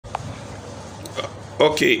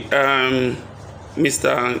Okay,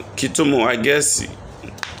 Mr. Kitomo, I guess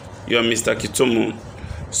you're Mr. Kitomo.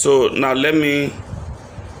 So now let me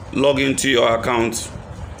log into your account.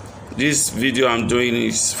 This video I'm doing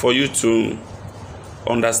is for you to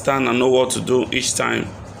understand and know what to do each time.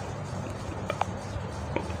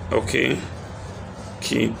 Okay,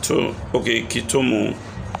 Kitomo.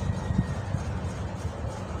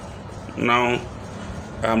 Now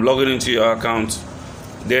I'm logging into your account.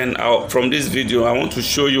 Then from this video I want to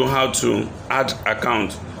show you how to add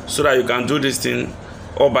account so that you can do this thing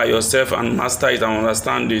all by yourself and master it and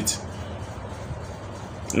understand it.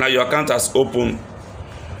 Now your account has opened.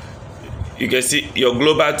 You can see your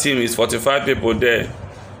global team is 45 people there.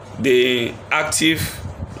 Those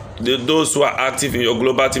who are active in your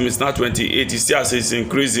global team is now 28. You see as it's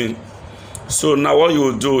increasing. So now what you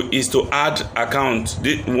will do is to add account.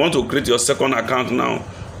 You want to create your second account now.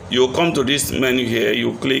 You come to this menu here,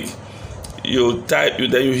 you click, you type,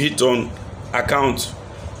 then you hit on account.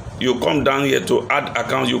 You come down here to add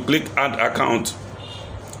account, you click add account.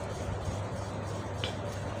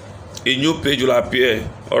 A new page will appear.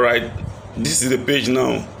 All right, this is the page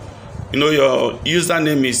now. You know your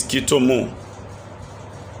username is Kitomo.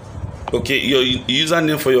 Okay, your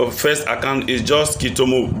username for your first account is just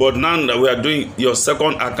Kitomo, but now that we are doing your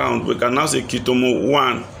second account, we can now say Kitomo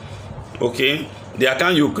 1. Okay, the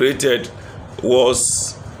account you created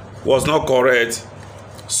was not correct,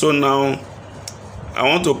 so now I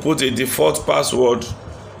want to put a default password.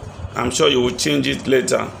 I'm sure you will change it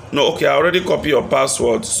later. No, okay, I already copied your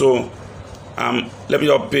password, so let me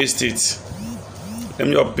just paste it. Let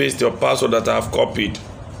me just paste your password that I have copied.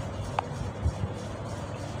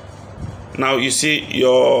 Now you see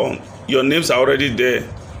your names are already there,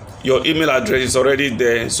 your email address is already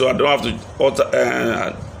there, so I don't have to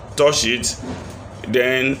touch it.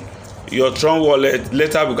 Then your Tron wallet,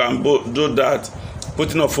 later we can do that.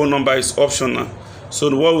 Putting a phone number is optional.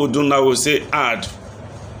 So what we'll do now, we'll say add.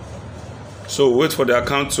 So wait for the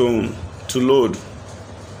account to load.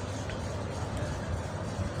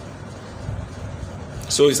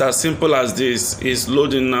 So it's as simple as this. It's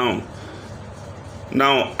loading now.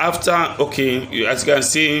 Now after, okay, as you can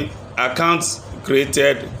see, account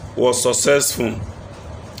created was successful.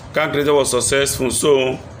 Account created was successful.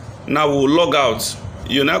 So now we'll log out.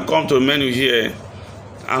 You now come to the menu here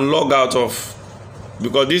and log out of,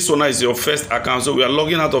 because this one is your first account, so we are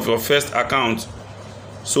logging out of your first account.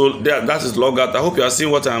 So that is log out. I hope you are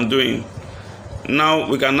seeing what I'm doing. Now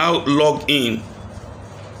we can now log in.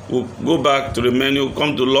 We'll go back to the menu,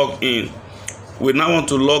 come to log in. We now want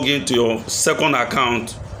to log into your second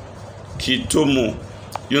account, Kitomo.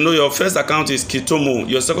 You know your first account is Kitomo,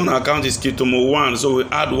 your second account is Kitomo 1, so we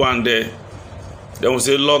add 1 there. Then we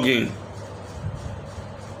say login.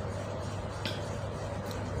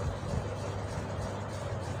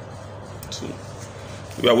 So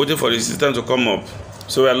we are waiting for the system to come up.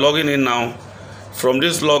 So we are logging in now. From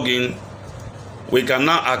this login, we can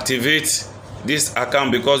now activate this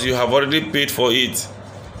account because you have already paid for it.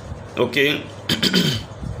 Okay.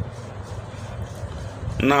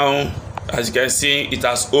 Now, as you can see, it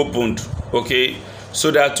has opened. Okay.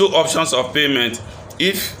 So there are two options of payment.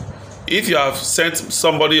 If you have sent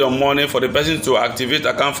somebody your money for the person to activate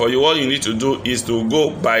account for you, what you need to do is to go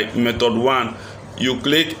by method 1. You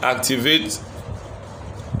click activate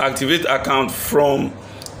account from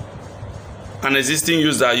an existing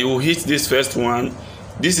user. You hit this first one.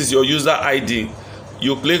 This is your user ID.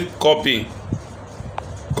 You click copy.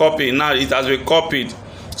 Now it has been copied.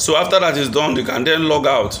 So after that is done, you can then log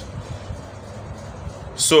out.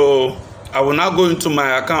 So I will now go into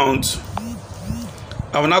my account.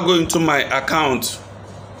 I want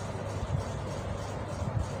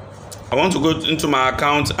to go into my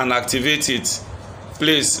account and activate it.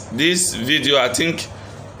 Please, this video, I think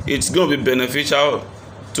it's going to be beneficial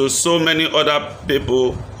to so many other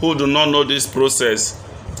people who do not know this process.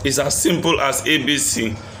 It's as simple as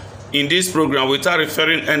ABC. In this program, without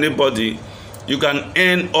referring anybody, you can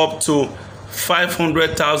earn up to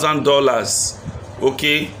 $500,000.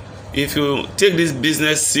 Okay, if you take this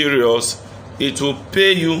business serious, it will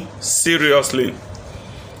pay you seriously.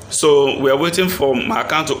 So we are waiting for my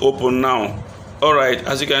account to open now. All right,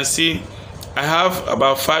 as you can see, I have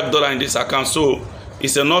about $5 in this account, so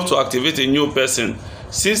it's enough to activate a new person.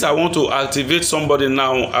 Since I want to activate somebody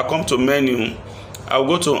now, I come to menu. I'll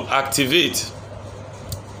go to activate.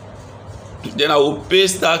 Then I will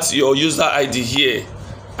paste that your user ID here,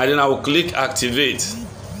 and then I will click activate.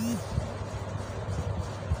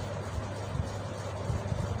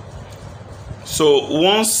 So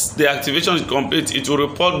once the activation is complete, it will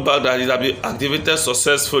report back that it has been activated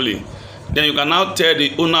successfully. Then you can now tell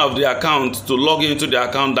the owner of the account to log into the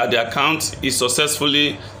account that the account is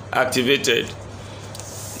successfully activated.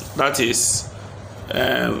 That is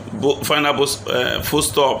final full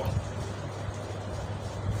stop.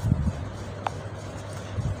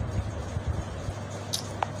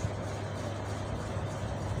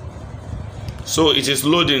 So it is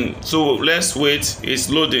loading. So let's wait. It's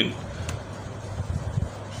loading.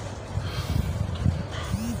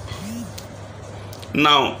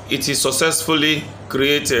 Now it is successfully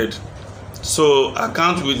created. So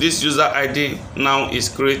account with this user ID now is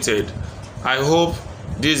created. I hope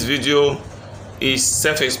this video is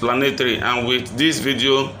self-explanatory, and with this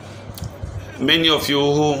video, many of you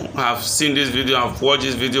who have seen this video, have watched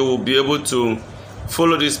this video, will be able to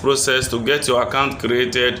follow this process to get your account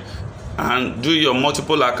created and do your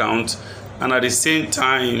multiple accounts, and at the same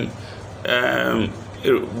time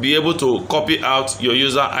be able to copy out your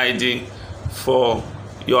user ID for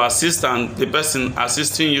your assistant, the person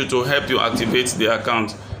assisting you to help you activate the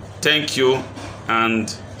account. Thank you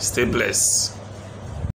and stay blessed.